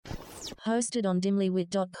Hosted on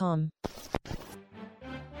dimlywit.com.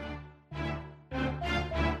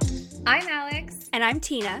 I'm Alex. And I'm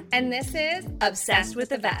Tina. And this is Obsessed with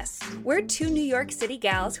the Best. We're two New York City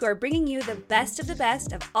gals who are bringing you the best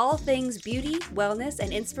of all things beauty, wellness,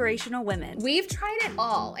 and inspirational women. We've tried it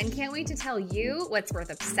all and can't wait to tell you what's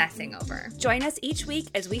worth obsessing over. Join us each week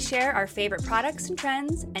as we share our favorite products and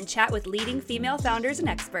trends and chat with leading female founders and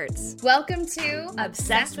experts. Welcome to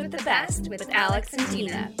Obsessed with the Best with Alex and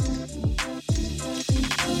Tina.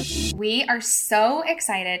 We are so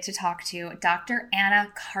excited to talk to Dr.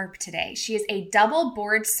 Anna Karp today. She is a double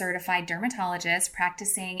board certified dermatologist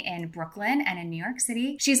practicing in Brooklyn and in New York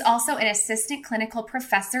City. She's also an assistant clinical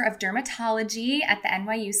professor of dermatology at the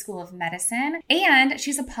NYU School of Medicine. And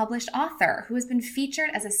she's a published author who has been featured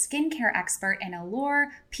as a skincare expert in Allure,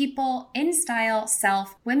 People, InStyle,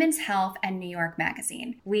 Self, Women's Health, and New York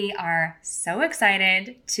Magazine. We are so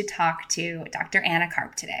excited to talk to Dr. Anna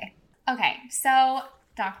Karp today. Okay, so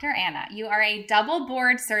Dr. Anna, you are a double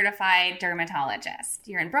board certified dermatologist.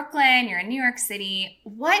 You're in Brooklyn, you're in New York City.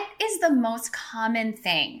 What is the most common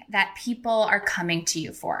thing that people are coming to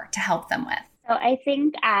you for to help them with? So I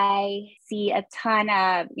think I see a ton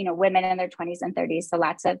of, women in their 20s and 30s. So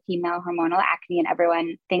lots of female hormonal acne, and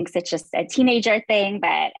everyone thinks it's just a teenager thing.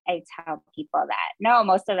 But I tell people that no,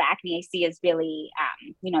 most of the acne I see is really,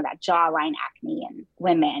 that jawline acne in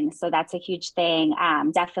women. So that's a huge thing.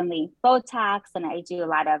 Definitely Botox. And I do a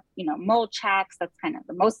lot of, mole checks. That's kind of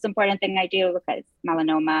the most important thing I do because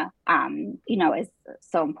melanoma, is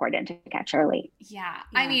so important to catch early. Yeah.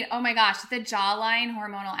 I mean, oh my gosh, the jawline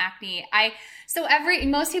hormonal acne.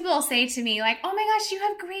 Most people will say to me like, oh my gosh, you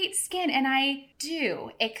have great skin. And I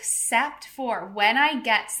do, except for when I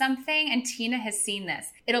get something, and Tina has seen this,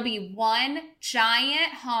 it'll be one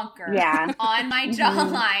giant honker on my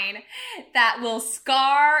jawline that will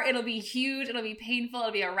scar. It'll be huge. It'll be painful.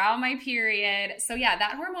 It'll be around my period. So yeah,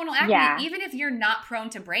 that hormonal acne, even if you're not prone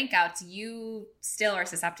to breakouts, you still are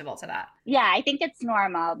susceptible to that. Yeah, I think it's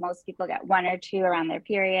normal. Most people get one or two around their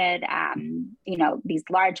period. These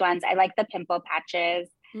large ones. I like the pimple patches.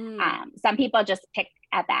 Some people just pick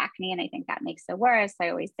at the acne, and I think that makes it worse. I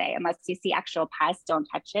always say, unless you see actual pus, don't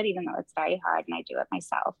touch it, even though it's very hard. And I do it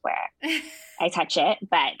myself where I touch it.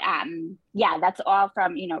 But that's all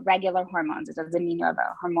from, regular hormones. It doesn't mean you have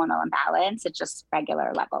a hormonal imbalance. It's just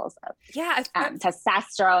regular levels of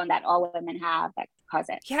testosterone that all women have that cause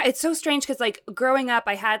it. Yeah, it's so strange because growing up,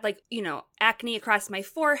 I had acne across my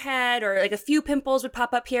forehead, or a few pimples would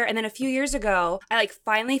pop up here. And then a few years ago, I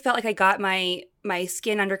finally felt like I got my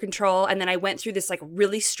skin under control. And then I went through this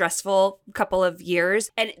really stressful couple of years,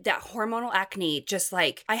 and that hormonal acne just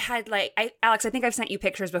I had Alex, I think I've sent you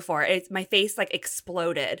pictures before. My face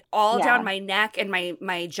exploded all down my neck and my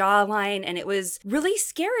jawline. And it was really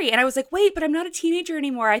scary. And I was like, wait, but I'm not a teenager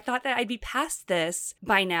anymore. I thought that I'd be past this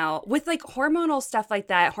by now. With hormonal stuff like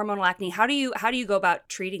that, hormonal acne, how do you go about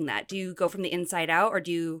treating that? Do you go from the inside out, or do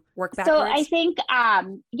you work backwards? So I think,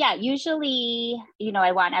 usually,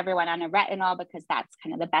 I want everyone on a retinol because that's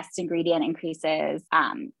kind of the best ingredient, increases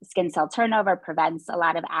skin cell turnover, prevents a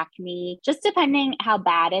lot of acne, just depending how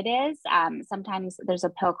bad it is. Sometimes there's a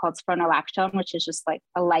pill called spironolactone, which is just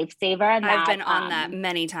a lifesaver. And I've been on that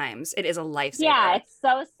many times. It is a lifesaver. Yeah, it's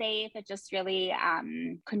so safe. It just really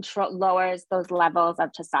lowers those levels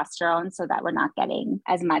of testosterone so that we're not getting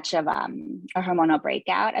as much of a hormonal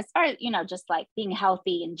breakout. As far as, just being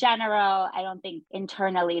healthy in general, I don't think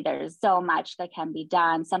internally there's so much that can be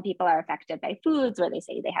done. Some people are affected by foods where they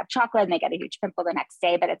say they have chocolate and they get a huge pimple the next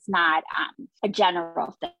day, but it's not a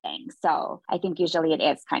general thing. So I think usually it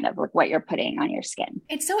is kind of what you're putting on your skin.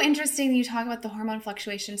 It's so interesting that you talk about the hormone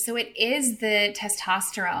fluctuation. So it is the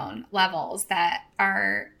testosterone levels that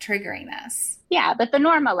are triggering this. Yeah, but the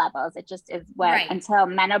normal levels, it just is until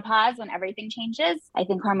menopause, when everything changes. I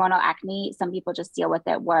think hormonal acne, some people just deal with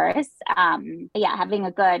it worse. Having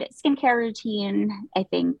a good skincare routine, I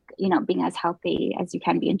think, being as healthy as you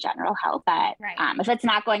can be in general help. But if it's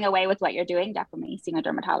not going away with what you're doing, definitely seeing a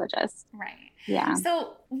dermatologist. Right. Yeah.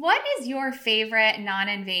 So what is your favorite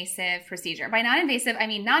non-invasive procedure? By non-invasive, I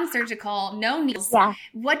mean non-surgical, no needles. Yeah.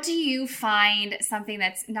 What do you find something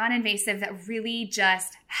that's non-invasive that really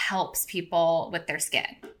just helps people with their skin?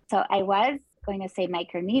 So I was going to say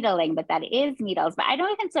microneedling, but that is needles, but I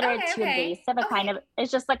don't consider it too invasive.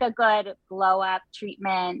 It's just a good glow up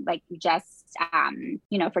treatment. You just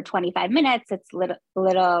for 25 minutes. It's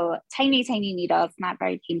little tiny needles, not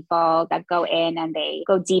very painful, that go in and they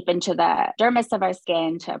go deep into the dermis of our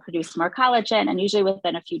skin to produce more collagen. And usually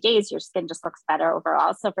within a few days, your skin just looks better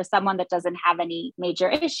overall. So for someone that doesn't have any major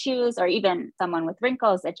issues, or even someone with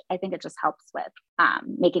wrinkles, I think it just helps with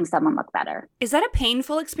making someone look better. Is that a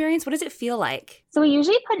painful experience? What does it feel like? So we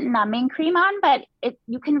usually put numbing cream on, but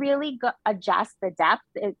you can really adjust the depth.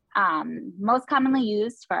 It's most commonly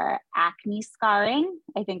used for acne scarring.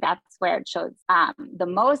 I think that's where it shows the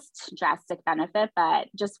most drastic benefit. But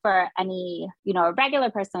just for any, a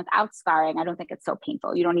regular person without scarring, I don't think it's so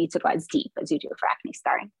painful. You don't need to go as deep as you do for acne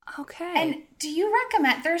scarring. Okay. And do you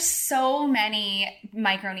recommend? There's so many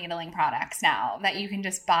microneedling products now that you can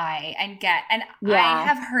just buy and get. And I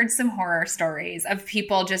have heard some horror stories of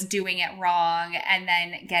people just doing it wrong and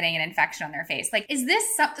then getting an infection on their face. Like, is this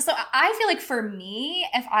so I feel like for me,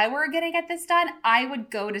 if I were going to get this done, I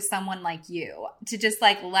would go to someone like you to just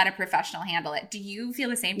like let a professional handle it. Do you feel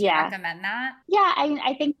the same? Do you recommend that? Yeah,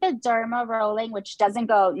 I think the derma rolling, which doesn't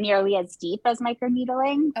go nearly as deep as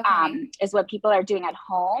microneedling, is what people are doing at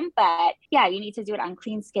home. But yeah, you need to do it on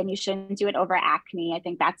clean skin. You shouldn't do it over acne. I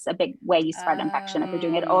think that's a big way you spread infection. If you're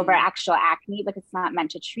doing it over actual acne, because it's not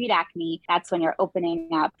meant to treat acne, that's when you're opening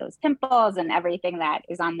up those pimples and everything that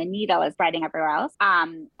is on the needle is spreading everywhere else. I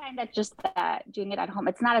find that just doing it at home,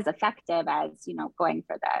 it's not as effective as, going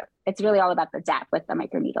for it's really all about the depth with the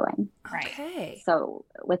microneedling. Right. Okay. So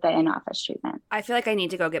with the in-office treatment. I feel like I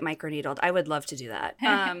need to go get microneedled. I would love to do that.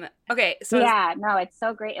 Okay. So no, it's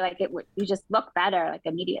so great. Like you just look better like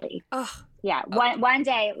immediately. Oh. Yeah. One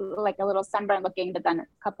day, like a little sunburn looking, but then a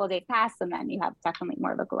couple of days pass and then you have definitely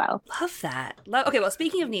more of a glow. Love that. Okay. Well,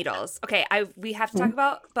 speaking of needles, we have to talk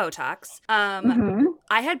about Botox.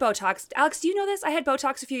 I had Botox. Alex, do you know this? I had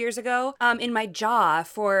Botox a few years ago in my jaw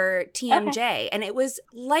for TMJ, and it was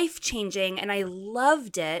life-changing, and I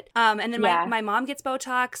loved it. And then my mom gets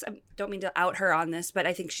Botox. I don't mean to out her on this, but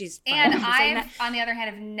I think she's fine. And I, on the other hand,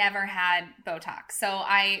 have never had Botox. So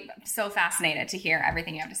I'm so fascinated to hear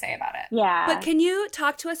everything you have to say about it. Yeah. But can you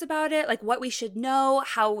talk to us about it? Like what we should know,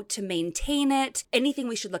 how to maintain it, anything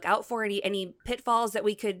we should look out for, any pitfalls that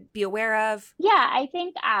we could be aware of? Yeah, I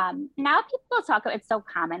think now people talk about it's so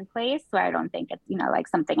commonplace where I don't think it's, like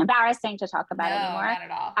something embarrassing to talk about anymore. Not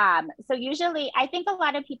at all. So usually I think a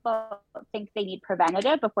lot of people think they need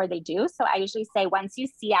preventative before they do. So I usually say once you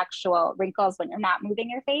see actual wrinkles when you're not moving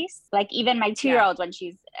your face, like even my 2-year-old, when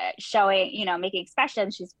she's showing, making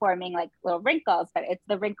expressions, she's forming like little wrinkles, but it's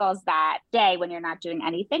the wrinkles that day when you're not doing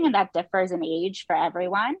anything, and that differs in age for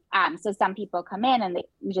everyone. So some people come in and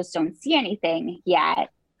you just don't see anything yet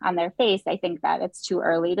on their face. I think that it's too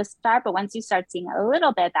early to start, but once you start seeing a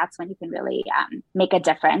little bit, that's when you can really make a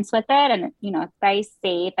difference with it. And it's very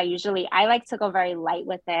safe. I like to go very light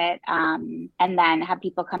with it, and then have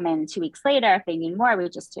people come in 2 weeks later if they need more. We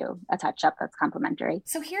just do a touch up that's complimentary.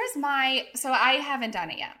 So so I haven't done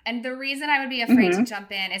it yet, and the reason I would be afraid to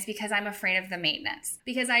jump in is because I'm afraid of the maintenance.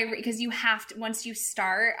 Because you have to, once you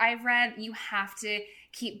start, I've read, you have to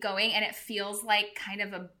keep going, and it feels like kind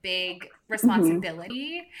of a big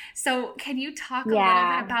responsibility. So can you talk a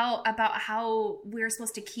little bit about how we're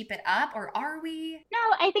supposed to keep it up, or are we? No,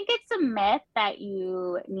 I think it's a myth that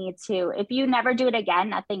you need to, if you never do it again,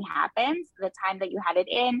 nothing happens. The time that you had it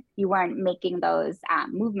in, you weren't making those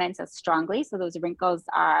movements as strongly. So those wrinkles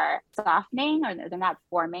are softening, or they're not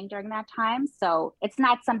forming during that time. So it's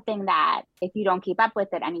not something that if you don't keep up with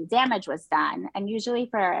it, any damage was done. And usually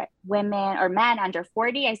for women or men under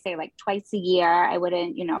 40, I say like twice a year. I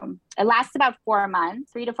wouldn't, it lasts about 4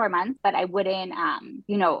 months, 3 to 4 months, but I wouldn't,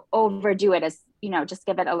 overdo it as, just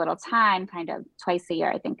give it a little time, kind of twice a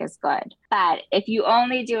year, I think is good. But if you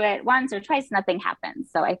only do it once or twice, nothing happens.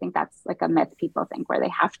 So I think that's like a myth people think where they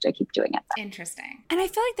have to keep doing it. Interesting. And I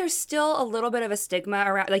feel like there's still a little bit of a stigma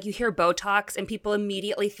around, like you hear Botox and people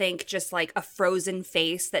immediately think just like a frozen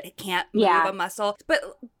face that can't move a muscle. But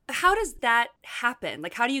how does that happen?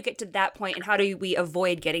 Like, how do you get to that point, and how do we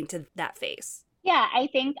avoid getting to that face? Yeah, I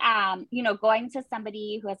think, going to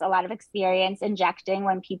somebody who has a lot of experience injecting,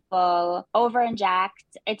 when people over-inject,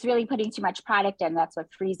 it's really putting too much product in. That's what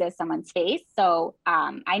freezes someone's face. So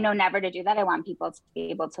I know never to do that. I want people to be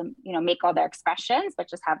able to, make all their expressions, but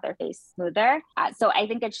just have their face smoother. So I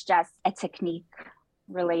think it's just a technique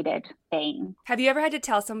related thing. Have you ever had to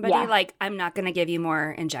tell somebody like, I'm not going to give you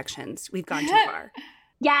more injections, we've gone too far?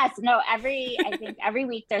 Yes, no, I think every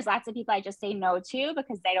week there's lots of people I just say no to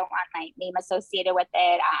because they don't want my name associated with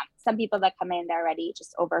it. Some people that come in, they're already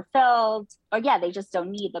just overfilled, or yeah, they just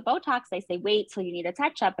don't need the Botox. They say, wait till you need a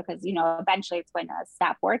touch up because, you know, eventually it's going to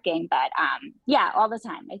stop working. But yeah, all the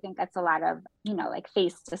time. I think that's a lot of, you know, like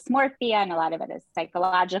face dysmorphia, and a lot of it is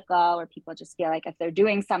psychological, where people just feel like if they're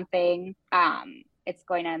doing something, it's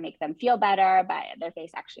going to make them feel better, but their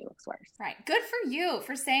face actually looks worse. Right. Good for you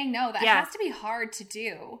for saying no. That has to be hard to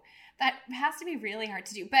do. That has to be really hard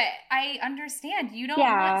to do. But I understand you don't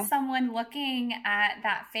want someone looking at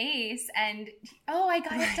that face and, oh, I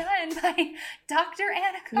got it done by Dr.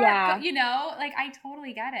 Anna Karp. Yeah. You know, like I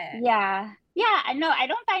totally get it. Yeah. Yeah. No, I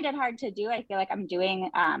don't find it hard to do. I feel like I'm doing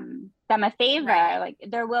them a favor. Right. Like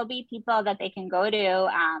there will be people that they can go to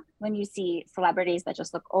when you see celebrities that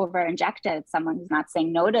just look over injected, someone who's not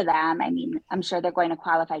saying no to them. I mean, I'm sure they're going to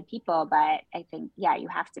qualified people, but I think, yeah, you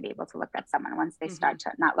have to be able to look at someone once they start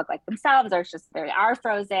to not look like themselves, or it's just they are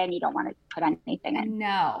frozen. You don't want to put anything in.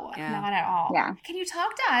 No, not at all. Yeah. Can you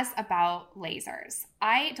talk to us about lasers?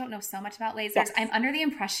 I don't know so much about lasers. Yes. I'm under the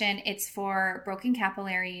impression it's for broken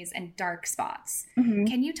capillaries and dark spots. Mm-hmm.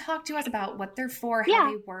 Can you talk to us about what they're for,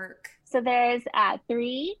 how they work? So there's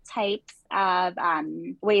 3 types of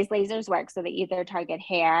ways lasers work. So they either target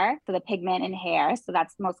hair, so the pigment in hair, so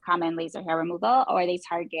that's the most common laser hair removal, or they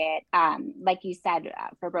target, like you said,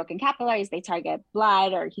 for broken capillaries, they target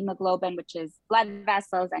blood or hemoglobin, which is blood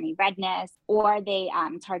vessels, any redness, or they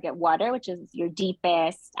target water, which is your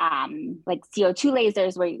deepest, like CO2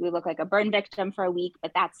 lasers, where you look like a burn victim for a week,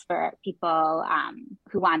 but that's for people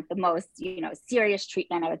who want the most, you know, serious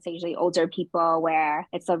treatment. I would say usually older people, where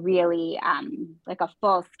it's a really like a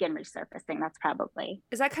full skin resurfacing. That's probably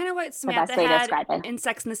is that kind of what Samantha had in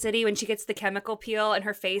Sex and the City when she gets the chemical peel and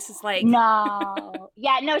her face is like she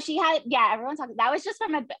had everyone's talking, that was just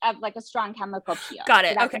from a strong chemical peel. Got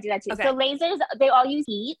it. So okay. Do that too. Okay. So lasers, they all use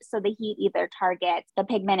heat, so the heat either targets the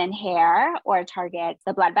pigment in hair, or targets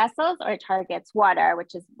the blood vessels, or it targets water,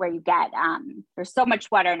 which is where you get there's so much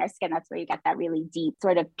water in our skin, that's where you get that really deep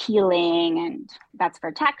sort of peeling, and that's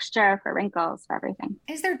for texture, for wrinkles, for everything.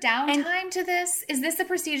 Is there downtime to this? Is this a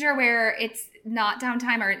procedure where it's not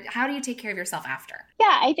downtime, or how do you take care of yourself after?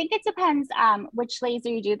 Yeah, I think it depends which laser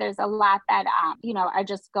you do. There's a lot that, you know, are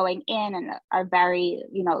just going in and are very,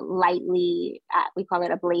 you know, lightly, we call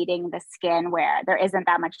it ablating the skin, where there isn't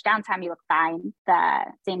that much downtime. You look fine the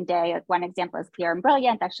same day. Like one example is Clear and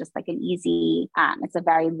Brilliant. That's just like an easy, it's a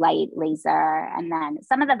very light laser. And then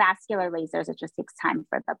some of the vascular lasers, it just takes time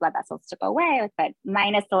for the blood vessels to go away, but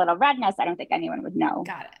minus the little redness, I don't think anyone would know.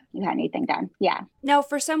 Got it. You had anything done. Yeah. Now,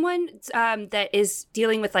 for someone that is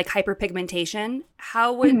dealing with like hyperpigmentation,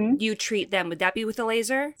 how would you treat them? Would that be with a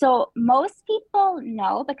laser? So most people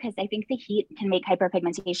know, because I think the heat can make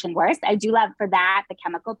hyperpigmentation worse. I do love for that, the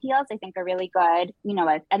chemical peels I think are really good, you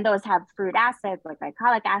know, and those have fruit acids like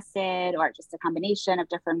glycolic acid, or just a combination of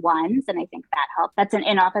different ones. And I think that helps. That's an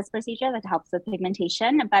in-office procedure that helps with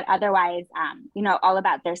pigmentation. But otherwise, you know, all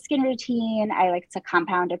about their skin routine. I like to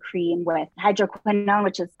compound a cream with hydroquinone,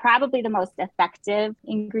 which is probably the most effective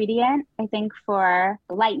ingredient, I think, for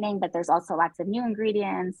lightening. But there's also lots of new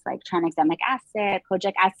ingredients like tranexamic acid,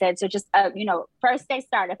 kojic acid. So just, you know, first they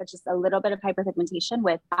start if it's just a little bit of hyperpigmentation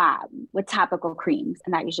with topical creams,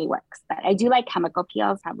 and that usually works. But I do like chemical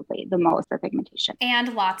peels probably the most for pigmentation.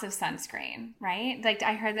 And lots of sunscreen, right? Like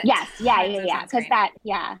I heard that. Yes. Yeah. Because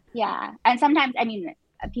and sometimes, I mean,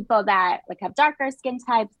 people that like have darker skin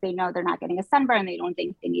types, they know they're not getting a sunburn. They don't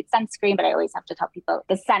think they need sunscreen, but I always have to tell people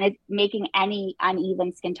the sun is making any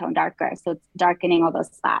uneven skin tone darker. So it's darkening all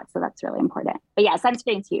those spots. So that's really important. But yeah,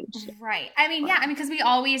 sunscreen's huge. Right. I mean, because we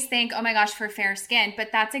always think, oh my gosh, for fair skin, but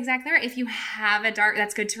that's exactly right. If you have a dark,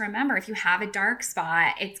 that's good to remember. If you have a dark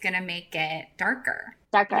spot, it's going to make it darker.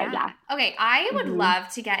 Yeah. Okay, I would love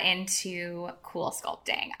to get into Cool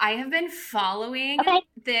Sculpting. I have been following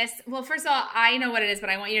this. Well, first of all, I know what it is, but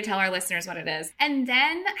I want you to tell our listeners what it is. And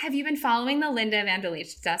then, have you been following the Linda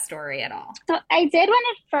Evangelista story at all? So I did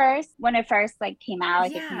when it first like came out,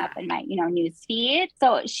 like it came up in my, you know, news feed.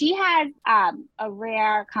 So she has a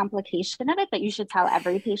rare complication of it that you should tell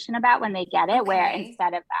every patient about when they get it, where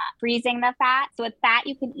instead of freezing the fat, so with fat,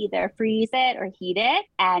 you can either freeze it or heat it.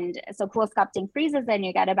 And so Cool Sculpting freezes it and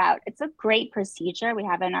you get it's a great procedure. We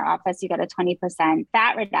have in our office, you get a 20%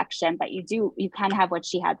 fat reduction, but you can have what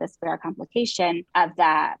she had, this rare complication of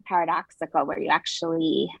the paradoxical, where you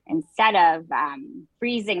actually, instead of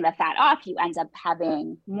freezing the fat off, you end up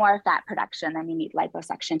having more fat production, then you need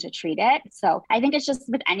liposuction to treat it. So I think it's just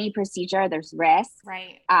with any procedure, there's risk.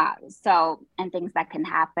 Right. And things that can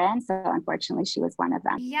happen. So unfortunately, she was one of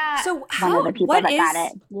them. Yeah. So one of the people that got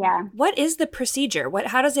it. Yeah. What is the procedure?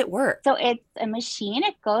 How does it work? So it's a machine.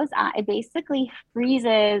 It goes on. It basically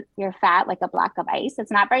freezes your fat like a block of ice.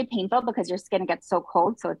 It's not very painful because your skin gets so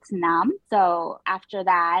cold, so it's numb. So after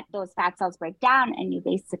that, those fat cells break down and you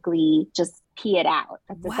basically just pee it out.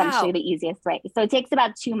 That's essentially the easiest way. So it takes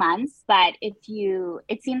about 2 months, but it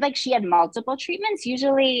seemed like she had multiple treatments.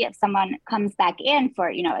 Usually if someone comes back in for,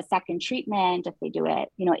 a second treatment, if they do it,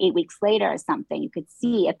 8 weeks later or something, you could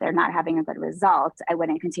see if they're not having a good result, I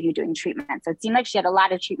wouldn't continue doing treatment. So it seemed like she had a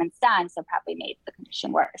lot of treatments done, so probably made the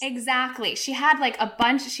condition worse. Exactly. She had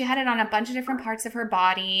she had it on a bunch of different parts of her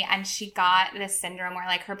body, and she got this syndrome where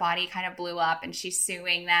her body kind of blew up and she's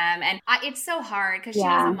suing them. And it's so hard because she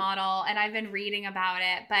was a model and I've been reading about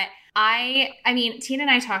it, but I mean, Tina and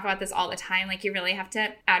I talk about this all the time. You really have to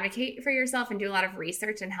advocate for yourself and do a lot of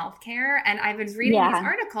research in healthcare. And I was reading these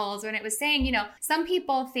articles when it was saying, some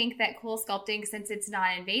people think that CoolSculpting, since it's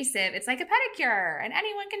not invasive, it's like a pedicure and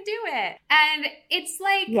anyone can do it. And it's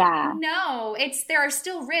no, there are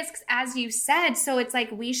still risks, as you said. So it's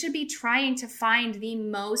we should be trying to find the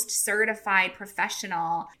most certified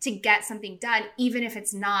professional to get something done, even if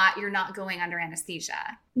you're not going under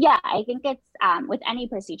anesthesia. Yeah, I think it's with any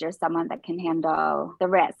procedure, someone that can handle the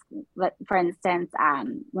risk. For instance,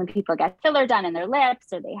 when people get filler done in their lips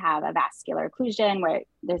or they have a vascular occlusion where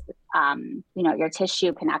there's, your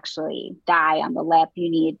tissue can actually die on the lip, you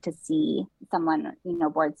need to see someone,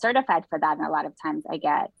 board certified for that. And a lot of times I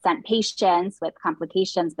get sent patients with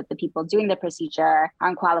complications, but the people doing the procedure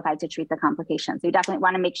aren't qualified to treat the complications. So you definitely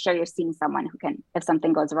want to make sure you're seeing someone who can, if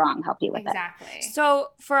something goes wrong, help you with it. Exactly. So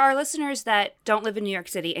for our listeners that don't live in New York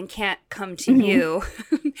City and can't come to you,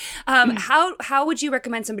 how would you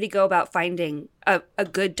recommend somebody go about finding a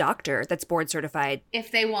good doctor that's board certified?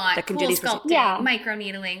 If they want that can do these CoolSculpting,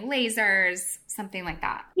 microneedling, lasers, something like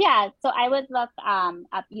that. Yeah. So I would look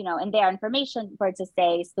up, in their information for it to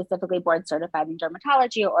say specifically board certified in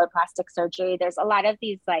dermatology or plastic surgery. There's a lot of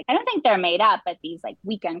these, I don't think they're made up, but these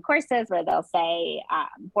weekend courses where they'll say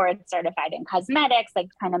board certified in cosmetics,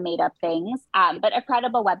 kind of made up things. But a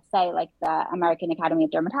credible website like the American Academy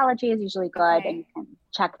of Dermatology is usually good. Right. And you can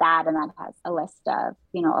check that. And that has a list of,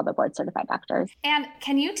 all the board certified doctors. And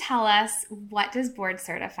can you tell us, what does board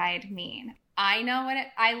certified mean? I know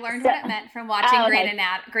I learned what it meant from watching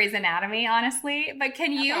Grey's Anatomy, honestly. But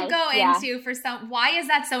can you go into why is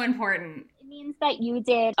that so important? It means that you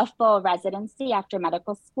did a full residency after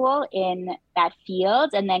medical school in that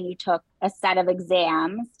field, and then you took a set of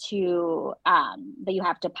exams that you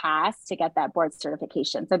have to pass to get that board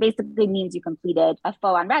certification. So basically means you completed a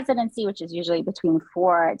full-on residency, which is usually between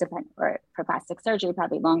 4, or for plastic surgery,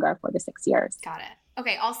 probably longer, 4 to 6 years. Got it.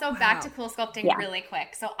 Okay, also back to CoolSculpting really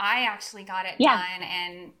quick. So I actually got it done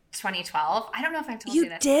in 2012. I don't know if I've told you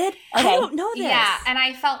this. You did? Okay. I don't know this. Yeah, and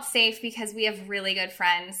I felt safe because we have really good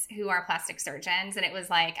friends who are plastic surgeons, and it was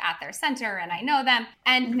at their center, and I know them.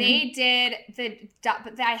 And they did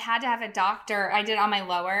I had to have a doctor. I did it on my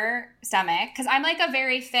lower stomach because I'm a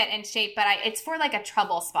very fit and shape, but it's for a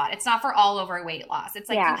trouble spot. It's not for all over weight loss. It's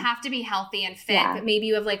you have to be healthy and fit, but maybe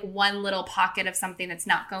you have one little pocket of something that's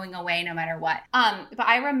not going away no matter what. But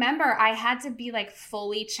I remember I had to be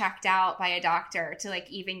fully checked out by a doctor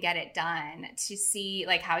to even get it done, to see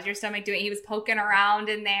how's your stomach doing. He was poking around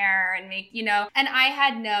in there and and I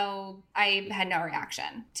had no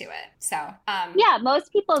reaction to it. So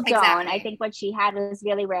most people don't. Exactly. I think what she had was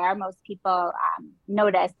really rare. Most people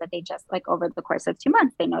notice that they just over the course of 2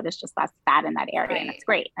 months, they notice just less fat in that area, and it's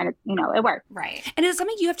great, and it works. Right. And is it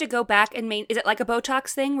something you have to go back and is it like a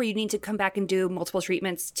Botox thing where you need to come back and do multiple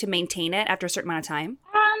treatments to maintain it after a certain amount of time?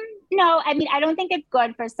 No, I mean, I don't think it's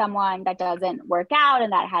good for someone that doesn't work out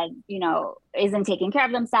and that had, isn't taking care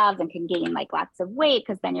of themselves and can gain lots of weight,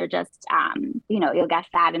 because then you're just, you'll get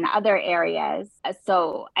fat in other areas.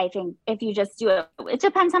 So I think if you just do it, it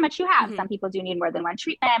depends how much you have. Some people do need more than one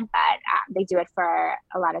treatment, but they do it for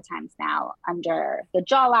a lot of times now under the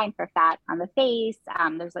jawline for fat on the face.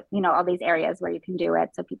 There's all these areas where you can do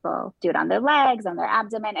it. So people do it on their legs, on their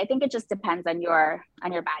abdomen. I think it just depends on your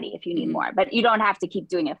body if you need more, but you don't have to keep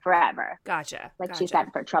doing it forever. Gotcha. She said,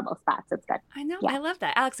 for trouble spots, it's good. I know. Yeah. I love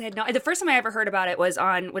that. Alex, I had the first time I ever heard about it was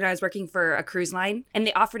when I was working for a cruise line, and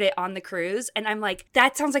they offered it on the cruise. And I'm like,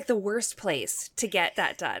 that sounds like the worst place to get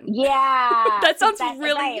that done. Yeah. That sounds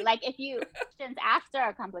really right. Like if you questions after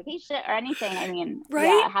a complication or anything, I mean, right?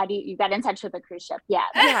 Yeah, how do you get in touch with the cruise ship? Yeah.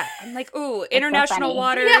 Yeah. I'm like, ooh, international so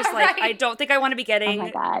waters. Yeah, like, right. I don't think I want to be getting Oh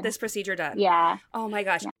my God. this procedure done. Yeah. Oh my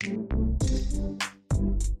gosh. Yeah.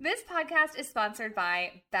 This podcast is sponsored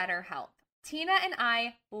by BetterHelp. Tina and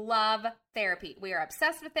I love therapy. We are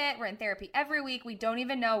obsessed with it. We're in therapy every week. We don't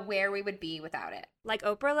even know where we would be without it. Like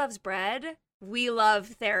Oprah loves bread, we love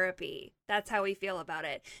therapy. That's how we feel about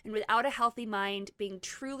it. And without a healthy mind, being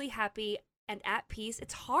truly happy and at peace,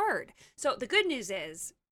 it's hard. So the good news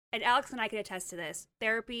is, and Alex and I can attest to this,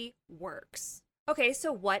 therapy works. Okay,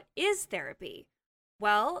 so what is therapy?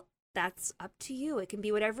 Well, that's up to you. It can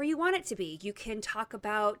be whatever you want it to be. You can talk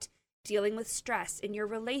about dealing with stress in your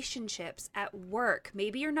relationships, at work.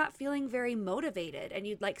 Maybe you're not feeling very motivated and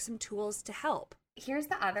you'd like some tools to help. Here's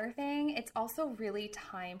the other thing. It's also really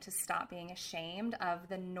time to stop being ashamed of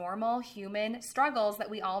the normal human struggles that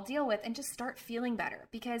we all deal with and just start feeling better,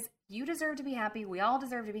 because you deserve to be happy. We all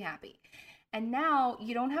deserve to be happy. And now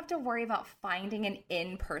you don't have to worry about finding an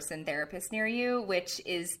in-person therapist near you, which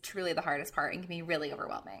is truly the hardest part and can be really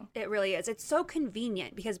overwhelming. It really is. It's so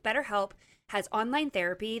convenient because BetterHelp has online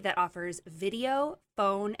therapy that offers video,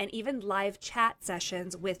 phone, and even live chat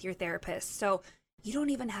sessions with your therapist. So you don't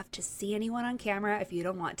even have to see anyone on camera if you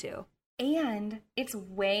don't want to. And it's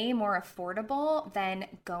way more affordable than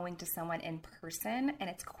going to someone in person, and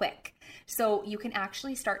it's quick. So you can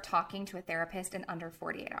actually start talking to a therapist in under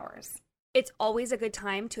 48 hours. It's always a good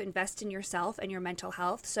time to invest in yourself and your mental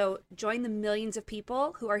health. So join the millions of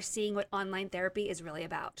people who are seeing what online therapy is really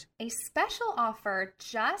about. A special offer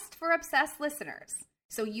just for Obsessed listeners.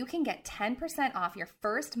 So you can get 10% off your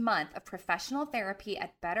first month of professional therapy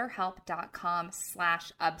at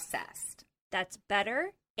betterhelp.com/obsessed. That's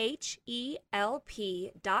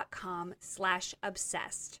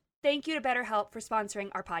betterhelp.com/obsessed. Thank you to BetterHelp for sponsoring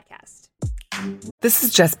our podcast. This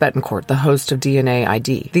is Jess Betancourt, the host of DNA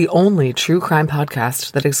ID, the only true crime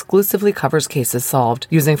podcast that exclusively covers cases solved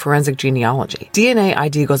using forensic genealogy. DNA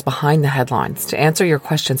ID goes behind the headlines to answer your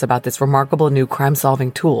questions about this remarkable new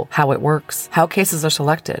crime-solving tool, how it works, how cases are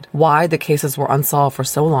selected, why the cases were unsolved for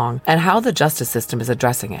so long, and how the justice system is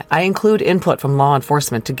addressing it. I include input from law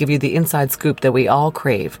enforcement to give you the inside scoop that we all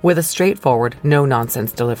crave, with a straightforward,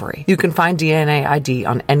 no-nonsense delivery. You can find DNA ID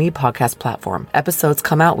on any podcast platform. Episodes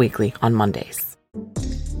come out weekly on Mondays.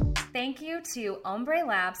 Thank you to Ombre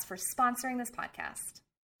Labs for sponsoring this podcast.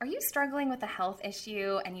 Are you struggling with a health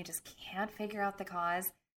issue and you just can't figure out the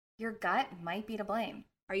cause? Your gut might be to blame.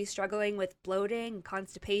 Are you struggling with bloating,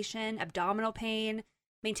 constipation, abdominal pain,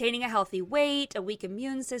 maintaining a healthy weight, a weak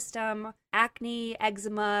immune system, acne,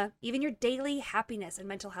 eczema, even your daily happiness and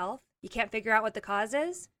mental health? You can't figure out what the cause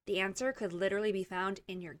is? The answer could literally be found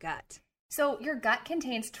in your gut. So your gut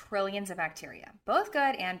contains trillions of bacteria, both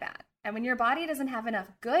good and bad. And when your body doesn't have enough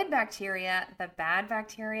good bacteria, the bad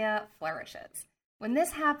bacteria flourishes. When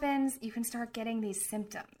this happens, you can start getting these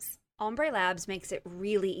symptoms. Ombre Labs makes it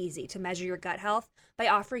really easy to measure your gut health by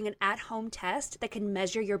offering an at-home test that can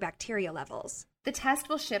measure your bacteria levels. The test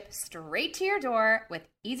will ship straight to your door with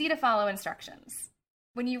easy-to-follow instructions.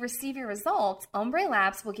 When you receive your results, Ombre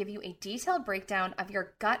Labs will give you a detailed breakdown of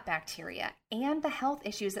your gut bacteria and the health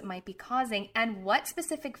issues it might be causing and what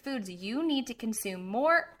specific foods you need to consume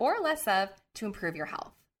more or less of to improve your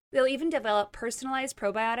health. They'll even develop personalized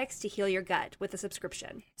probiotics to heal your gut with a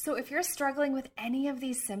subscription. So if you're struggling with any of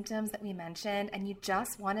these symptoms that we mentioned and you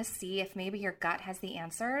just want to see if maybe your gut has the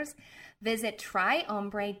answers, visit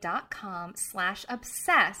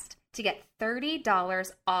tryombre.com/obsessed to get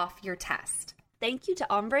 $30 off your test. Thank you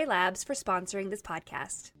to Ombre Labs for sponsoring this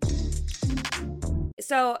podcast.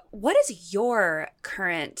 So what is your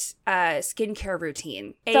current skincare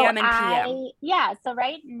routine, AM and PM? So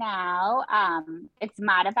right now, it's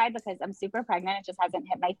modified because I'm super pregnant. It just hasn't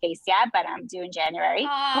hit my face yet, but I'm due in January.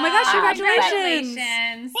 Oh my gosh,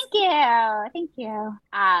 congratulations. Thank you.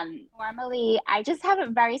 Normally, I just have a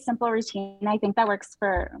very simple routine. I think that works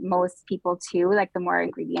for most people too. Like the more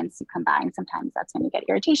ingredients you combine, sometimes that's when you get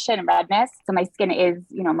irritation and redness. So my skin is,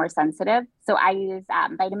 more sensitive. So I use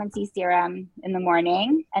vitamin C serum in the morning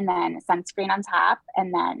and then sunscreen on top.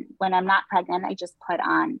 And then when I'm not pregnant, I just put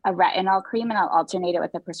on a retinol cream and I'll alternate it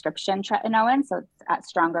with a prescription tretinoin. So it's a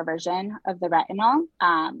stronger version of the retinol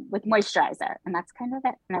with moisturizer. And that's kind of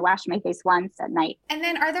it. And I wash my face once at night. And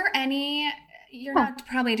then are there any... You're not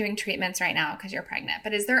probably doing treatments right now because you're pregnant,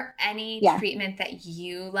 but is there any treatment that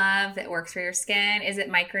you love that works for your skin? Is it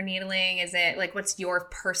microneedling? Is it what's your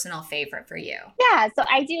personal favorite for you? Yeah, so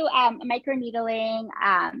I do microneedling.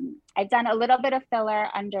 I've done a little bit of filler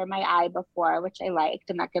under my eye before, which I liked,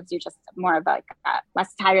 and that gives you just more of like a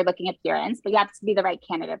less tired looking appearance, but you have to be the right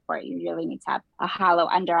candidate for it. You really need to have a hollow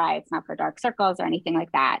under eye. It's not for dark circles or anything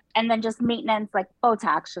like that. And then just maintenance like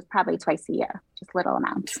Botox, just probably twice a year, just little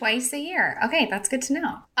amounts. Twice a year. Okay, that's good to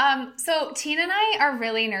know. So Tina and I are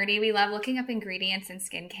really nerdy. We love looking up ingredients in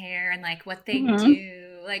skincare and like what they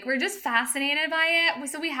do. Like we're just fascinated by it.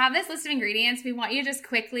 So we have this list of ingredients. We want you to just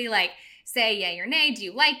quickly like say yay or nay. Do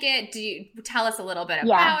you like it? Do you tell us a little bit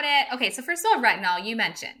about it? Okay, so first of all, retinol. You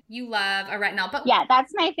mentioned you love a retinol, but yeah,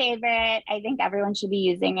 that's my favorite. I think everyone should be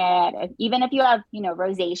using it. Even if you have,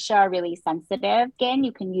 rosacea or really sensitive skin,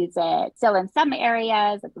 you can use it still in some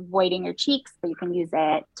areas, like avoiding your cheeks, but you can use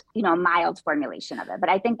it, a mild formulation of it. But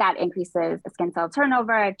I think that increases the skin cell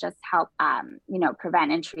turnover. It just helps,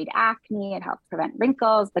 prevent and treat acne. It helps prevent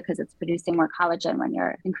wrinkles because it's producing more collagen when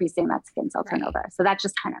you're increasing that skin cell turnover. So that's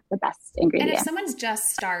just kind of the best ingredient. And if someone's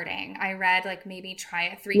just starting, I read like maybe try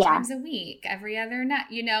it 3 times a week, every other night,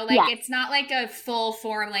 it's not like a full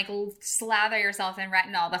form, like slather yourself in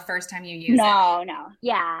retinol the first time you use it. No.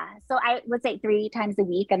 Yeah. So I would say 3 times a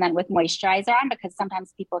week and then with moisturizer on, because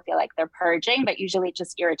sometimes people feel like they're purging, but usually it's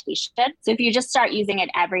just irritation. So if you just start using it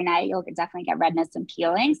every night, you'll definitely get redness and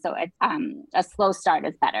peeling. So it's a slow start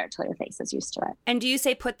is better till your face is used to it. And do you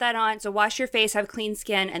say put that on? So wash your face, have clean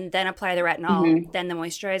skin, and then apply the retinol, then the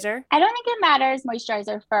moisturizer? I don't think it matters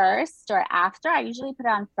moisturizer first or after. I usually put it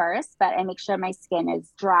on first, but I make sure my skin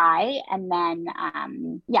is dry and then,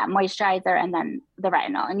 moisturizer and then the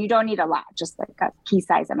retinol. And you don't need a lot, just like a pea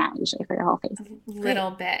size amount usually for your whole face.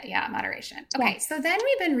 Little bit, moderation. Okay, so then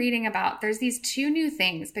we've been reading about, there's these 2 new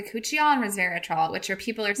things, bakuchiol and resveratrol, which are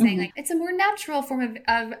people are saying like, it's a more natural form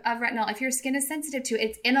of retinol. If your skin is sensitive to it,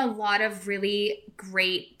 it's in a lot of really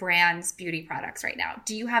great brands, beauty products right now.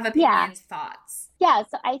 Do you have opinions, thoughts? Yeah,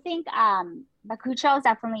 so I think bakuchiol is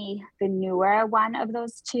definitely the newer one of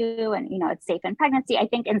those 2, and it's safe in pregnancy. I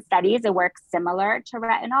think in studies it works similar to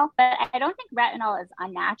retinol, but I don't think retinol is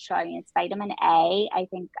unnatural. I mean, it's vitamin A. I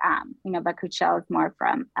think bakuchiol is more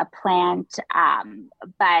from a plant,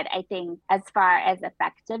 but I think as far as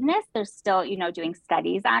effectiveness, they're still doing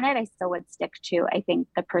studies on it. I still would stick to I think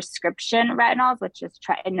the prescription retinols, which is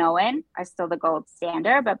tretinoin, are still the gold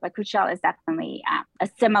standard, but bakuchiol is definitely a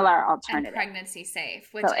similar alternative. And pregnancy safe,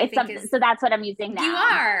 which I think is... So that's what I'm using now. You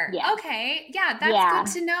are? Yeah. Okay. Yeah,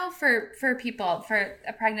 that's good to know for people, for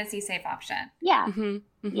a pregnancy safe option. Yeah.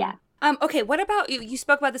 Yeah. Okay, what about, you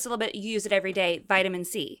spoke about this a little bit, you use it every day, vitamin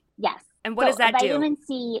C. Yes. And what does that do? Vitamin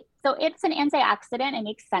C, so it's an antioxidant. It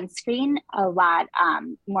makes sunscreen a lot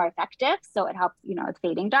more effective. So it helps, with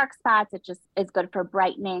fading dark spots. It just is good for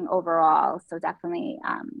brightening overall. So definitely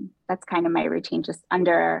that's kind of my routine, just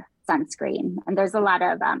under sunscreen. And there's a lot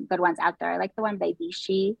of good ones out there. I like the one by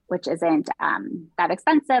Vichy, which isn't that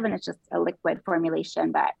expensive, and it's just a liquid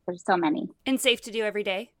formulation, but there's so many. And safe to do every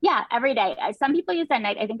day? Yeah, every day. Some people use at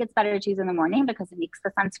night. I think it's better to use in the morning because it makes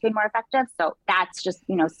the sunscreen more effective. So that's just,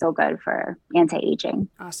 so good for anti-aging.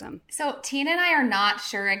 Awesome. So Tina and I are not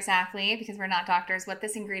sure exactly, because we're not doctors, what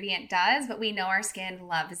this ingredient does, but we know our skin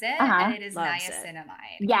loves it, and it is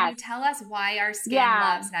niacinamide. Yes. Can you tell us why our skin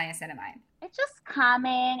loves niacinamide? It's just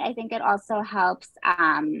calming. I think it also helps,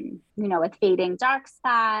 with fading dark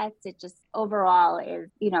spots. It just overall is,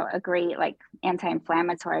 a great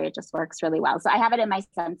anti-inflammatory. It just works really well. So I have it in my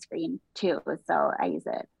sunscreen too. So I use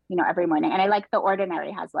it, every morning. And I like The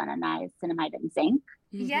Ordinary has one, a niacinamide and zinc.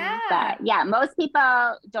 Yeah. But yeah, most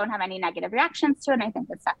people don't have any negative reactions to it. And I think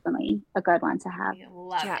it's definitely a good one to have. I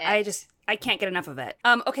love it. I can't get enough of it.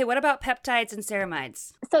 Okay, what about peptides and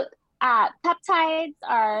ceramides? So peptides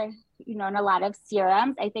are, in a lot of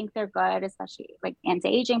serums. I think they're good, especially like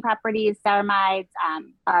anti-aging properties. Ceramides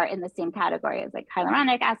are in the same category as like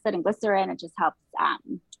hyaluronic acid and glycerin. It just helps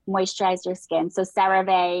moisturize your skin. So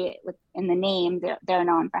CeraVe, in the name, they're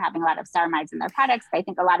known for having a lot of ceramides in their products. But I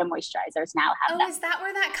think a lot of moisturizers now have them. Is that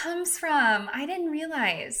where that comes from? I didn't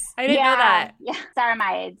realize. I didn't know that. Yeah,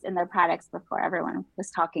 ceramides in their products before everyone was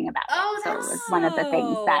talking about it. So it was one of the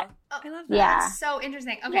things that... I love that. Yeah. So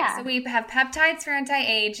interesting. Okay, so we have peptides for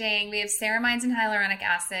anti-aging. We have ceramides and hyaluronic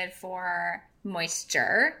acid for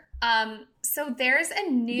moisture. So there's a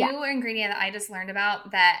new ingredient that I just learned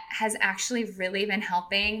about that has actually really been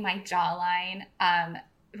helping my jawline,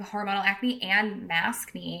 hormonal acne and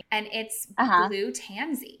maskne, and it's blue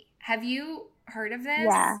tansy. Have you heard of this?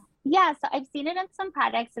 Yeah. So I've seen it in some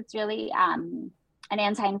products. It's really an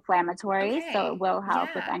anti-inflammatory, so it will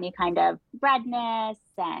help with any kind of redness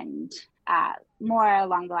and more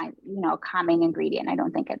along the line, calming ingredient. I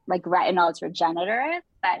don't think it like retinol is regenerative,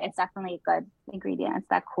 but it's definitely a good ingredient. It's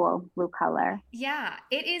that cool blue color. Yeah,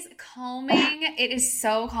 it is calming. It is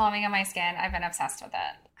so calming on my skin. I've been obsessed with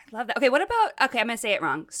it. Love that. Okay, what about, I'm going to say it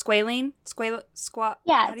wrong. Squalene?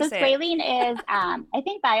 Yeah, so squalene is, I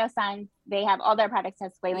think Biossance, they have all their products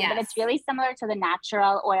have squalene, but it's really similar to the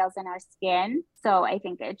natural oils in our skin. So I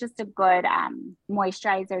think it's just a good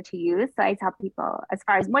moisturizer to use. So I tell people, as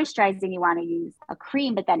far as moisturizing, you want to use a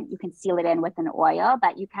cream, but then you can seal it in with an oil.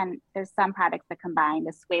 But there's some products that combine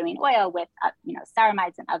the squalene oil with,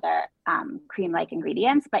 ceramides and other cream-like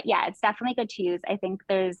ingredients. But yeah, it's definitely good to use. I think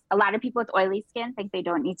there's a lot of people with oily skin think they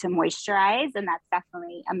don't need to moisturize. And that's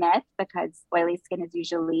definitely a myth, because oily skin is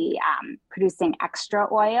usually producing extra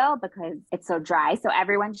oil because it's so dry. So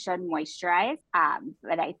everyone should moisturize.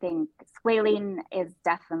 But I think squalene is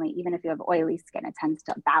definitely, even if you have oily skin, it tends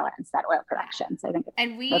to balance that oil production. So I think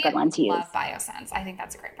it's a good one to use. Love Biossance. I think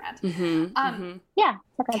that's a great brand. Yeah.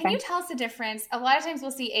 Can you tell us the difference? A lot of times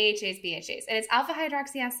we'll see AHAs, BHAs, and it's alpha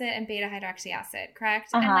hydroxy acid and beta hydroxy acid,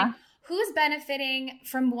 correct? And like, who's benefiting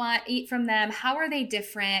from what? Eat from them? How are they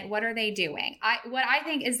different? What are they doing? What I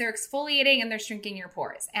think is they're exfoliating and they're shrinking your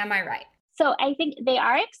pores. Am I right? So I think they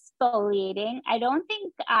are exfoliating. I don't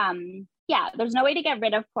think, there's no way to get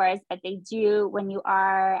rid of pores, but they do when you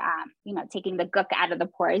are, taking the gook out of the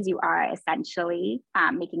pores, you are essentially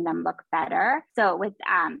making them look better. So with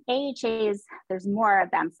AHAs, there's more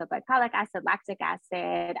of them. So glycolic acid, lactic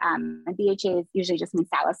acid, and BHAs usually just mean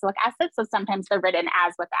salicylic acid. So sometimes they're written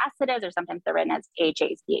as what the acid is, or sometimes they're written as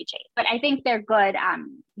AHAs, BHAs. But I think they're good,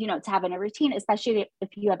 to have in a routine, especially if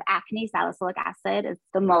you have acne. Salicylic acid is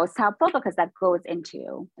the most helpful because that goes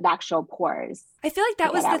into the actual pores. I feel like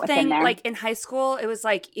that was the thing, like in high school, it was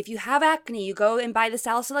like, if you have acne, you go and buy the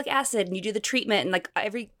salicylic acid and you do the treatment, and like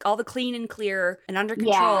all the clean and clear and under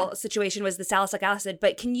control situation was the salicylic acid.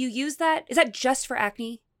 But can you use that? Is that just for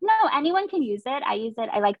acne? No, anyone can use it. I use it.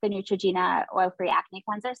 I like the Neutrogena oil-free acne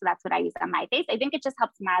cleanser. So that's what I use on my face. I think it just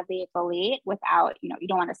helps mildly exfoliate without, you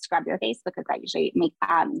don't want to scrub your face because that usually makes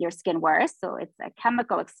your skin worse. So it's a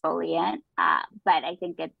chemical exfoliant. But I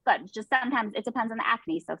think it's good. Just sometimes it depends on the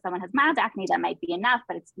acne. So if someone has mild acne, that might be enough,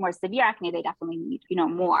 but it's more severe acne, they definitely need,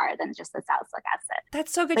 more than just the salicylic acid.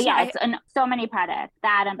 That's so good. But yeah, it's in so many products.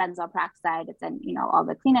 That and benzoyl peroxide. It's in, all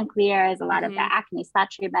the clean and clears, a lot of the acne spot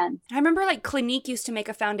treatments. I remember like Clinique used to make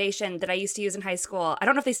a foundation that I used to use in high school. I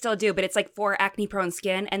don't know if they still do, but it's like for acne prone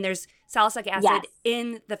skin, and there's salicylic acid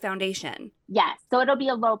in the foundation. Yes. So it'll be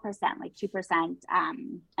a low percent, like 2%.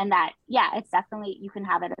 And that, it's definitely, you can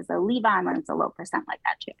have it as a leave-on when it's a low percent like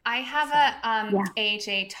that too. I have a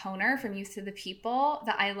AHA toner from Youth to the People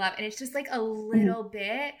that I love. And it's just like a little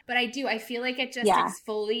bit, but I feel like it just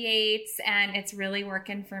exfoliates and it's really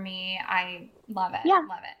working for me. I love it. Yeah.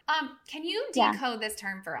 Love it. Can you decode this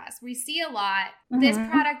term for us? We see a lot. This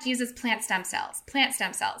product uses plant stem cells.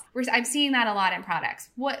 I'm seeing that a lot in products.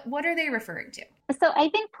 What are they referring to? So I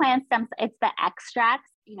think plant stems, it's the extracts,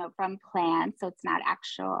 from plants. So it's not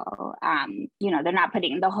actual, they're not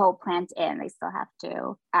putting the whole plant in. They still have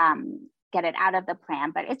to get it out of the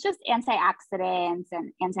plant, but it's just antioxidants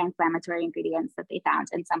and anti-inflammatory ingredients that they found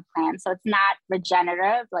in some plants. So it's not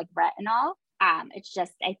regenerative like retinol. It's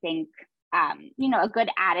just, I think, a good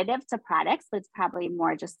additive to products, but it's probably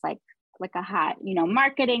more just like a hot,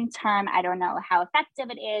 marketing term. I don't know how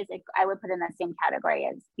effective it is. I would put in the same category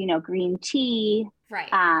as, green tea. Right.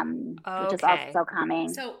 Which is also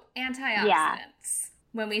calming. So antioxidants.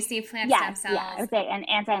 When we see plant stem cells. Yeah, I would say an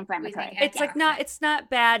anti-inflammatory. It's like it's not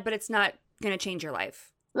bad, but it's not going to change your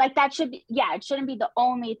life. Like that should be, it shouldn't be the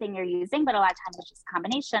only thing you're using, but a lot of times it's just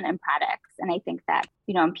combination in products. And I think that,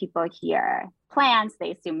 when people hear plants,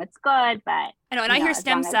 they assume it's good, but I know, and I hear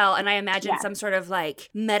stem cell and I imagine some sort of like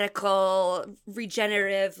medical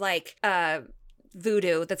regenerative, like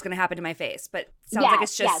voodoo that's going to happen to my face, but it sounds like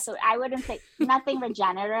it's just. Yeah, so I wouldn't say nothing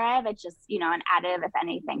regenerative. It's just, an additive, if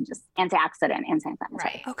anything, just antioxidant, anti-inflammatory.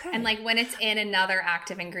 Right. Okay. And like when it's in another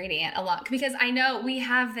active ingredient a lot, because I know we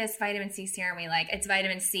have this vitamin C serum we like, it's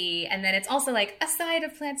vitamin C, and then it's also like a side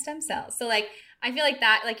of plant stem cells. So like, I feel like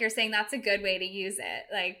that, like you're saying, that's a good way to use it.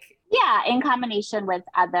 Like. Yeah, in combination with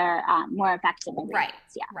other more effective ingredients. Right.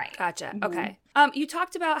 Yeah. Right. Gotcha. Okay. You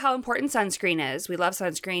talked about how important sunscreen is. We love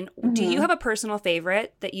sunscreen. Do you have a personal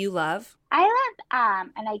favorite that you love? I love,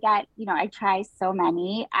 and I get, I try so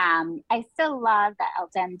many. I still love the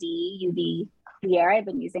Elta MD UV sheer. I've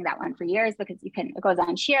been using that one for years because it goes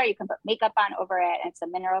on sheer. You can put makeup on over it. And it's a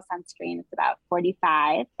mineral sunscreen. It's about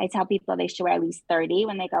 45. I tell people they should wear at least 30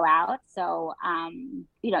 when they go out. So,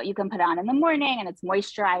 you can put it on in the morning and it's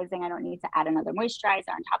moisturizing. I don't need to add another moisturizer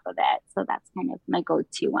on top of it. So that's kind of my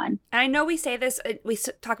go-to one. And I know we say this, we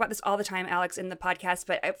talk about this all the time, Alex, in the podcast,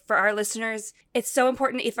 but for our listeners, it's so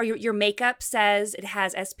important. If your makeup says it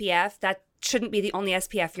has SPF, that shouldn't be the only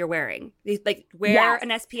SPF you're wearing. Like wear an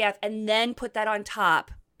SPF and then put that on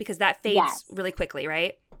top because that fades really quickly,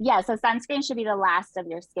 right? Yeah, so sunscreen should be the last of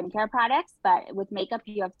your skincare products, but with makeup,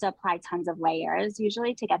 you have to apply tons of layers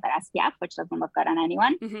usually to get that SPF, which doesn't look good on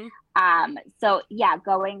anyone.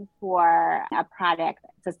 Going for a product,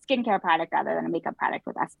 it's a skincare product rather than a makeup product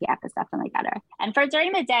with SPF is definitely better. And for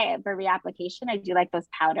during the day, for reapplication, I do like those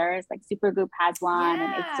powders, like Supergoop has one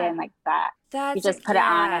and it's in like that. You just put it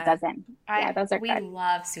on, it doesn't. Those are good. We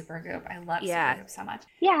love Supergoop. I love Supergoop so much.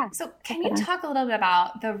 Yeah. So can you talk a little bit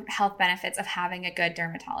about the health benefits of having a good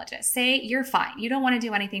dermatologist? Say you're fine. You don't want to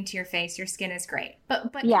do anything to your face. Your skin is great.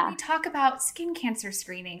 But can we talk about skin cancer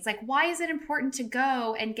screenings? Like, why is it important to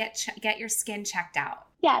go and get your skin checked out?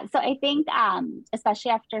 Yeah, so I think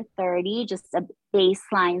especially after 30, just a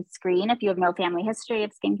baseline screen, if you have no family history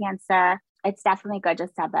of skin cancer, it's definitely good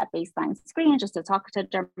just to have that baseline screen, just to talk to a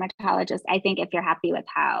dermatologist. I think if you're happy with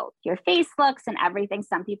how your face looks and everything,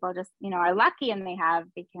 some people just, are lucky and they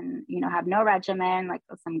can, have no regimen, like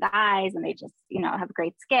some guys, and they just, have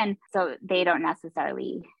great skin. So they don't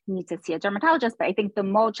necessarily need to see a dermatologist. But I think the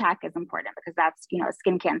mole check is important because that's,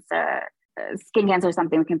 skin cancer is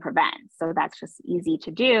something we can prevent. So that's just easy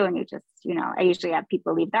to do. And you just, I usually have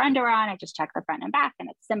people leave their underwear on. I just check the front and back and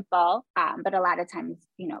it's simple. But a lot of times,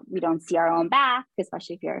 we don't see our own back,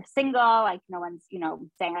 especially if you're single, like no one's,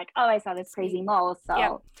 saying like, oh, I saw this crazy mole. So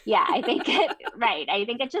I think I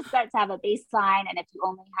think it's just good to have a baseline. And if you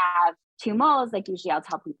only have 2 moles, like usually I'll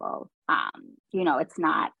tell people, it's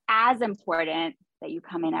not as important that you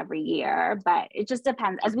come in every year, but it just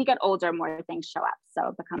depends. As we get older, more things show up. So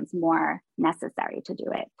it becomes more necessary to do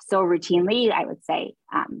it. So routinely, I would say,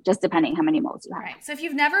 just depending how many moles you have. Right. So if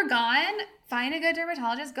you've never gone, find a good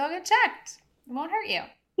dermatologist, go get checked. It won't hurt you.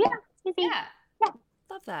 Yeah. Easy. Yeah.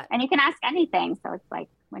 Love that. And you can ask anything. So it's like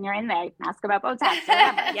when you're in there, you can ask about Botox or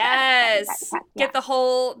whatever. Yes. Get the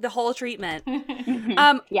whole treatment.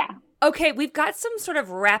 Okay, we've got some sort of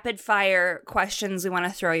rapid fire questions we want to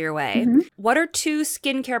throw your way. What are 2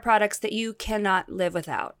 skincare products that you cannot live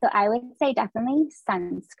without? So I would say definitely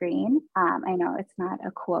sunscreen. I know it's not a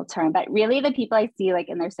cool term, but really the people I see like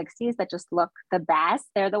in their 60s that just look the best,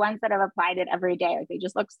 they're the ones that have applied it every day. Like they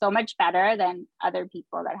just look so much better than other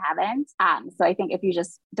people that haven't. So I think if you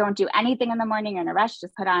just don't do anything in the morning, you're in a rush,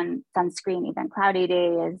 just put on sunscreen, even cloudy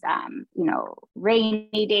days,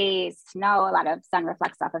 rainy days, snow, a lot of sun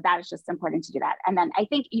reflects off of that. It's just important to do that. And then I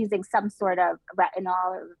think using some sort of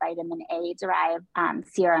retinol or vitamin A derived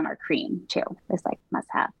serum or cream too is like must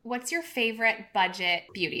have. What's your favorite budget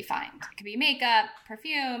beauty find? It could be makeup,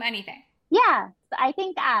 perfume, anything. Yeah. So I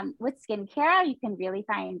think with skincare, you can really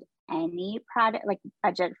find any product, like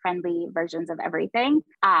budget friendly versions of everything.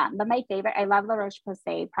 But my favorite, I love La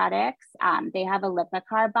Roche-Posay products. They have a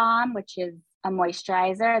Lipicar balm, which is a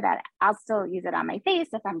moisturizer that I'll still use it on my face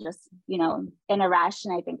if I'm just, in a rush.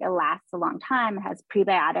 And I think it lasts a long time. It has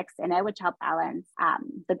prebiotics in it, which help balance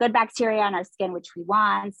the good bacteria on our skin, which we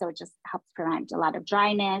want. So it just helps prevent a lot of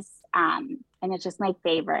dryness. And it's just my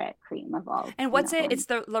favorite cream of all. And what's it? It's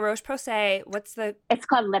the La Roche-Posay. It's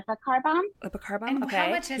called Lipicar balm. Lipicar balm? And okay. how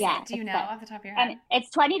much is it? Do you know off the top of your head? And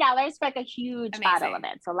it's $20 for like a huge bottle of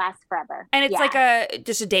it. So it lasts forever. And it's like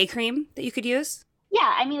just a day cream that you could use?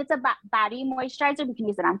 Yeah, I mean, it's a body moisturizer. You can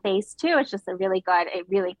use it on face too. It's just it really,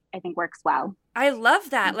 I think, works well. I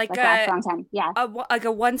love that. Like a long time. Yeah. Like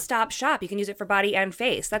a one-stop shop. You can use it for body and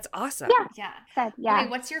face. That's awesome. Yeah. Okay,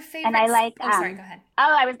 what's your favorite? And I like, sorry, go ahead.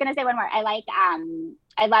 Oh, I was going to say one more. I like,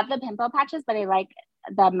 I love the pimple patches, but I like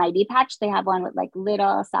the Mighty Patch. They have one with like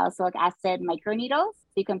little salicylic acid microneedles.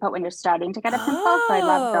 So you can put when you're starting to get a pimple. So I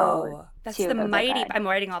love those. That's too. the Those Mighty. I'm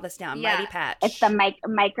writing all this down. Yeah. Mighty Patch. It's the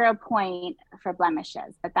micro point for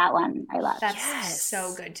blemishes, but that one I love. That's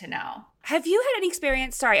so good to know. Have you had any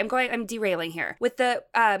experience? Sorry, I'm derailing here with the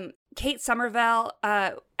Kate Somerville.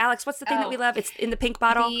 Alex, what's the thing that we love? It's in the pink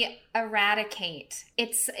bottle. The Eradicate.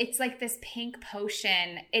 It's like this pink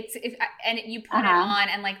potion. And you put it on,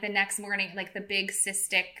 and like the next morning, like the big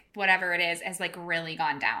cystic whatever it is has like really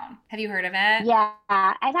gone down. Have you heard of it? Yeah,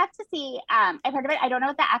 I'd have to see. I've heard of it. I don't know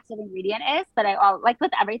what the active ingredient is, but like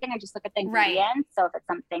with everything, I just look at the ingredients. Right. So if it's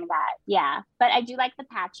something that, but I do like the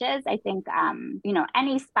patches. I think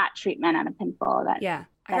any spot treatment on a pimple that. Yeah.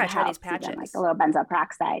 I gotta try these helps, even, patches. like a little benzoyl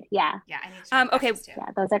peroxide. Yeah. Yeah, I need to try Okay. patches too.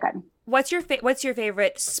 Yeah, those are good. What's your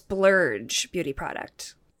favorite splurge beauty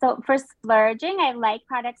product? So for splurging, I like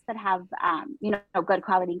products that have, good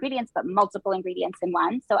quality ingredients, but multiple ingredients in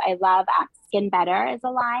one. So I love Skin Better is a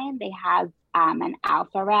line. They have an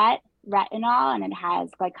alpha retinol, and it has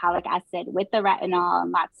glycolic acid with the retinol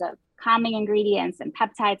and lots of calming ingredients and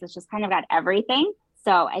peptides. It's just kind of got everything.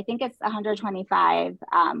 So I think it's $125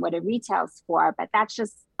 what it retails for, but that's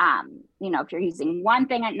just, if you're using one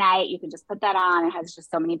thing at night, you can just put that on. It has just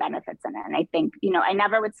so many benefits in it. And I think, I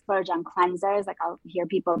never would splurge on cleansers. Like I'll hear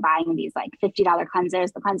people buying these like $50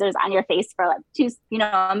 cleansers. The cleanser's on your face for like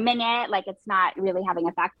a minute. Like it's not really having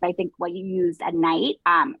effect. But I think what you use at night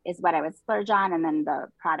is what I would splurge on. And then the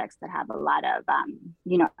products that have a lot of,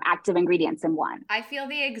 active ingredients in one. I feel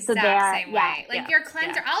the exact same way. Like your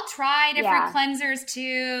cleanser, I'll try different cleansers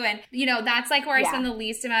too. And, that's like where I spend the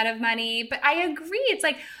least amount of money. But I agree. It's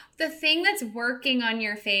like the thing that's working on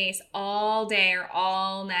your face all day or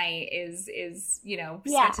all night is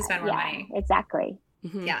to spend more money. Exactly.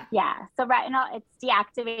 Mm-hmm. Yeah. Yeah. So retinol, it's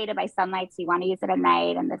deactivated by sunlight. So you want to use it at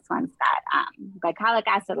night. And this one's got glycolic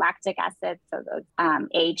acid, lactic acid. So those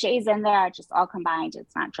AHAs in there are just all combined.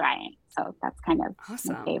 It's not drying. So that's kind of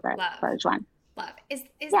my favorite splurge one. Love. Is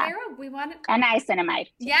there and niacinamide.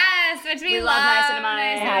 Yes, which we love.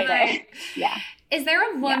 Niacinamide. Yeah. Is there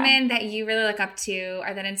a woman that you really look up to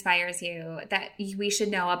or that inspires you that we should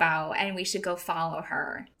know about and we should go follow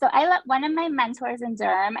her? So one of my mentors in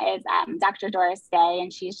derm is Dr. Doris Day,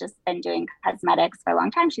 and she's just been doing cosmetics for a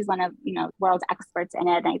long time. She's one of world's experts in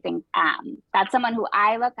it, and I think that's someone who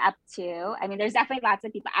I look up to. I mean, there's definitely lots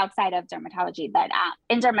of people outside of dermatology, but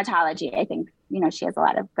in dermatology, I think she has a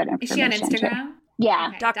lot of good information. Is she on Instagram? Yeah,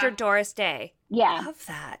 okay. Dr. Doris Day. Yeah, love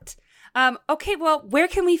that. Okay, well, where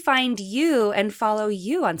can we find you and follow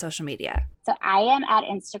you on social media? So I am at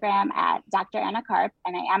Instagram at Dr. Anna Karp,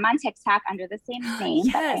 and I am on TikTok under the same name.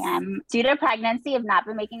 Yes. But I am, due to pregnancy, have not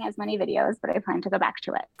been making as many videos, but I plan to go back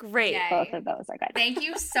to it. Great. Yay. Both of those are good. Thank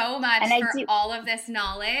you so much for all of this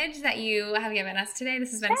knowledge that you have given us today.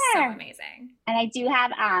 This has been so amazing. And I do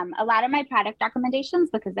have a lot of my product recommendations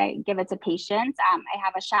because I give it to patients. I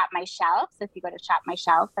have a Shop My Shelf. So if you go to Shop My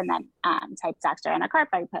Shelf and then type Dr. Anna Karp,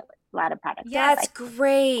 I put a lot of products. That's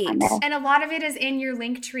great. And a lot of it is in your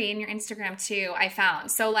link tree in your Instagram too, I found.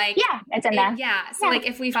 So it's in there. So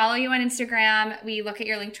if we follow you on Instagram, we look at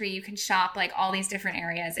your link tree, you can shop like all these different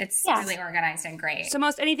areas. It's really organized and great. So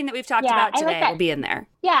most anything that we've talked about today will be in there.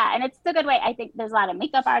 Yeah, and it's a good way. I think there's a lot of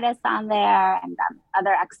makeup artists on there and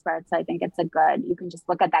other experts. So I think it's you can just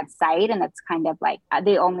look at that site, and it's kind of like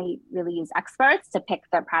they only really use experts to pick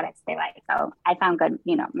their products they like. So I found good,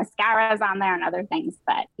 mascaras on there and other things.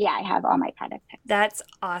 But I have all my product picks. That's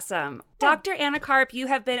awesome. Dr. Anna Karp, you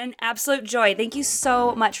have been an absolute joy. Thank you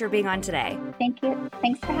so much for being on today. Thank you.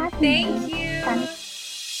 Thanks for having me. Thank you.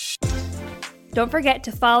 Don't forget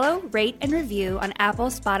to follow, rate, and review on Apple,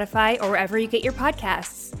 Spotify, or wherever you get your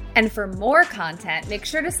podcasts. And for more content, make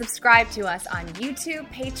sure to subscribe to us on YouTube,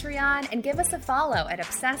 Patreon, and give us a follow at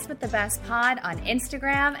Obsessed with the Best Pod on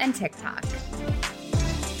Instagram and TikTok.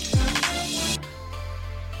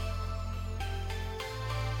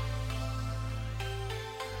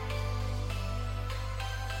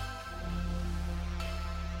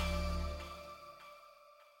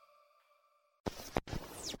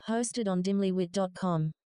 Hosted on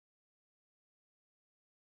dimlywit.com.